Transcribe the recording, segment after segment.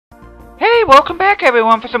Hey, welcome back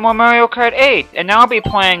everyone for some more Mario Kart 8, and now I'll be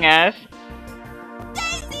playing as...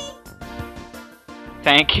 Daisy!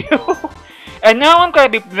 Thank you. And now I'm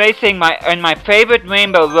going to be racing in my favorite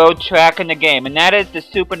Rainbow Road track in the game, and that is the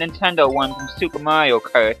Super Nintendo one from Super Mario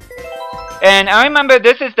Kart. And I remember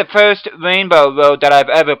this is the first Rainbow Road that I've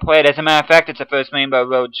ever played. As a matter of fact, it's the first Rainbow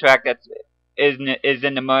Road track that is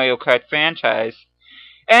in the Mario Kart franchise.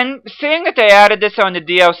 And seeing that they added this on the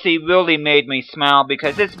DLC really made me smile,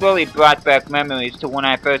 because this really brought back memories to when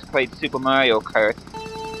I first played Super Mario Kart.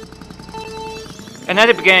 And at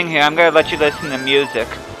the beginning here, I'm going to let you listen to music.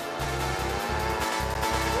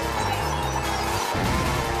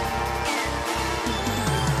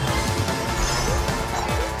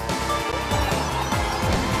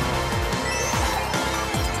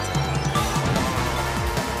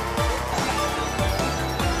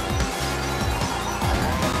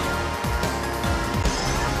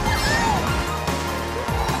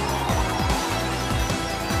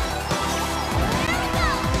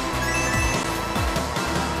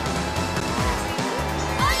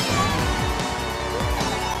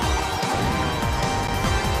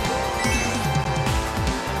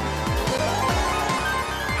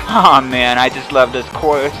 Aw man, I just love this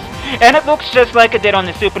chorus. And it looks just like it did on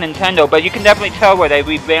the Super Nintendo, but you can definitely tell where they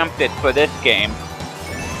revamped it for this game.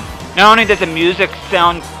 Not only does the music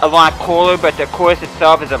sound a lot cooler, but the chorus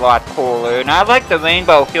itself is a lot cooler. And I like the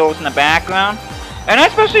rainbow hills in the background. And I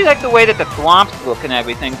especially like the way that the swamps look and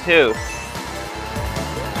everything too.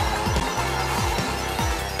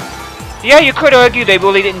 Yeah, you could argue they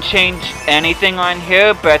really didn't change anything on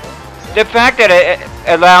here, but the fact that it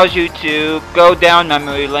allows you to go down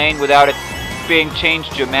memory lane without it being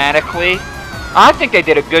changed dramatically, I think they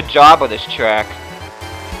did a good job of this track.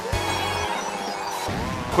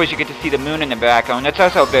 Of course, you get to see the moon in the background. That's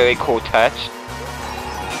also a very cool touch.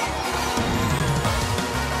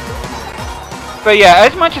 But yeah,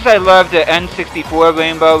 as much as I love the N64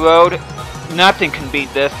 Rainbow Road, nothing can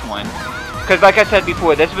beat this one. Because like I said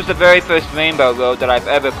before, this was the very first Rainbow Road that I've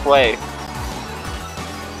ever played.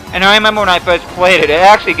 And I remember when I first played it, it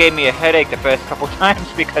actually gave me a headache the first couple times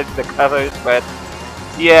because of the colors, but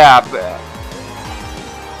yeah.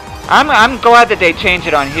 I'm glad that they changed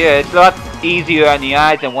it on here. It's a lot easier on the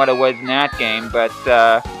eyes than what it was in that game, but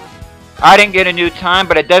I didn't get a new time,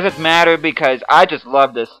 but it doesn't matter because I just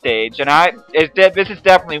love this stage. And this is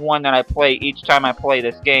definitely one that I play each time I play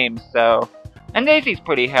this game, so. And Daisy's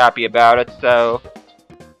pretty happy about it, so.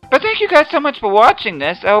 But thank you guys so much for watching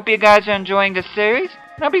this. I hope you guys are enjoying this series.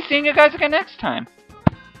 And I'll be seeing you guys again next time.